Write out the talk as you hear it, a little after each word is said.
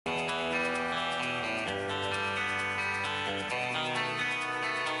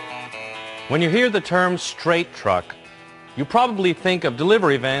When you hear the term straight truck, you probably think of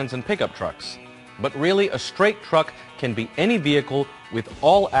delivery vans and pickup trucks. But really, a straight truck can be any vehicle with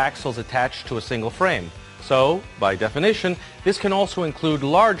all axles attached to a single frame. So, by definition, this can also include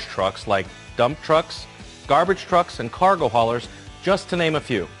large trucks like dump trucks, garbage trucks, and cargo haulers, just to name a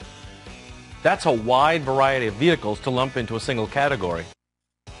few. That's a wide variety of vehicles to lump into a single category.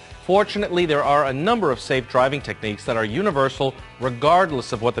 Fortunately, there are a number of safe driving techniques that are universal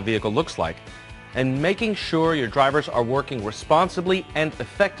regardless of what the vehicle looks like. And making sure your drivers are working responsibly and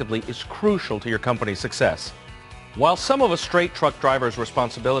effectively is crucial to your company's success. While some of a straight truck driver's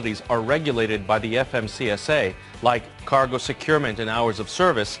responsibilities are regulated by the FMCSA, like cargo securement and hours of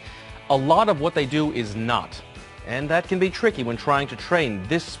service, a lot of what they do is not. And that can be tricky when trying to train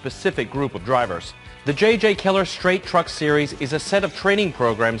this specific group of drivers. The J.J. Keller Straight Truck Series is a set of training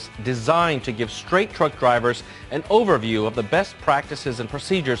programs designed to give straight truck drivers an overview of the best practices and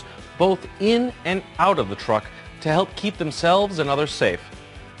procedures both in and out of the truck to help keep themselves and others safe.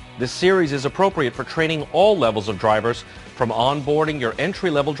 This series is appropriate for training all levels of drivers, from onboarding your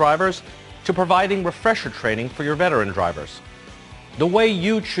entry-level drivers to providing refresher training for your veteran drivers. The way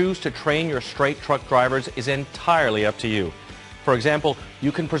you choose to train your straight truck drivers is entirely up to you. For example,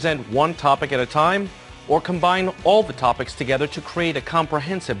 you can present one topic at a time or combine all the topics together to create a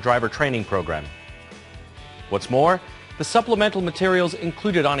comprehensive driver training program. What's more, the supplemental materials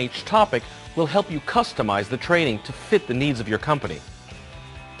included on each topic will help you customize the training to fit the needs of your company.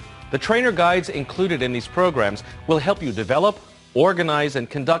 The trainer guides included in these programs will help you develop, organize, and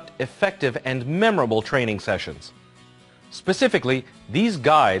conduct effective and memorable training sessions. Specifically, these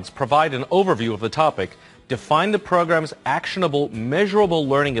guides provide an overview of the topic, define the program's actionable, measurable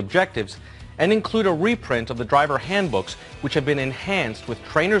learning objectives, and include a reprint of the driver handbooks, which have been enhanced with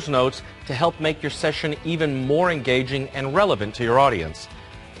trainer's notes to help make your session even more engaging and relevant to your audience.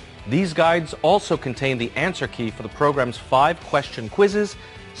 These guides also contain the answer key for the program's 5-question quizzes,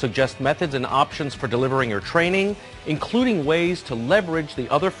 suggest methods and options for delivering your training, including ways to leverage the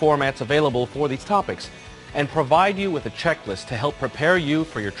other formats available for these topics, and provide you with a checklist to help prepare you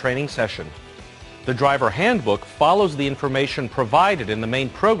for your training session. The driver handbook follows the information provided in the main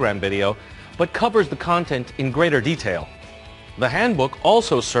program video, but covers the content in greater detail. The handbook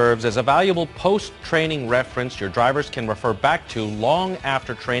also serves as a valuable post-training reference your drivers can refer back to long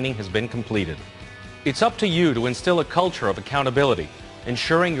after training has been completed. It's up to you to instill a culture of accountability,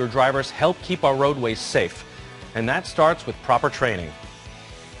 ensuring your drivers help keep our roadways safe, and that starts with proper training.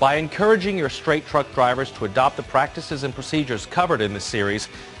 By encouraging your straight truck drivers to adopt the practices and procedures covered in this series,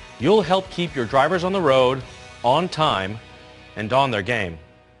 you'll help keep your drivers on the road, on time, and on their game.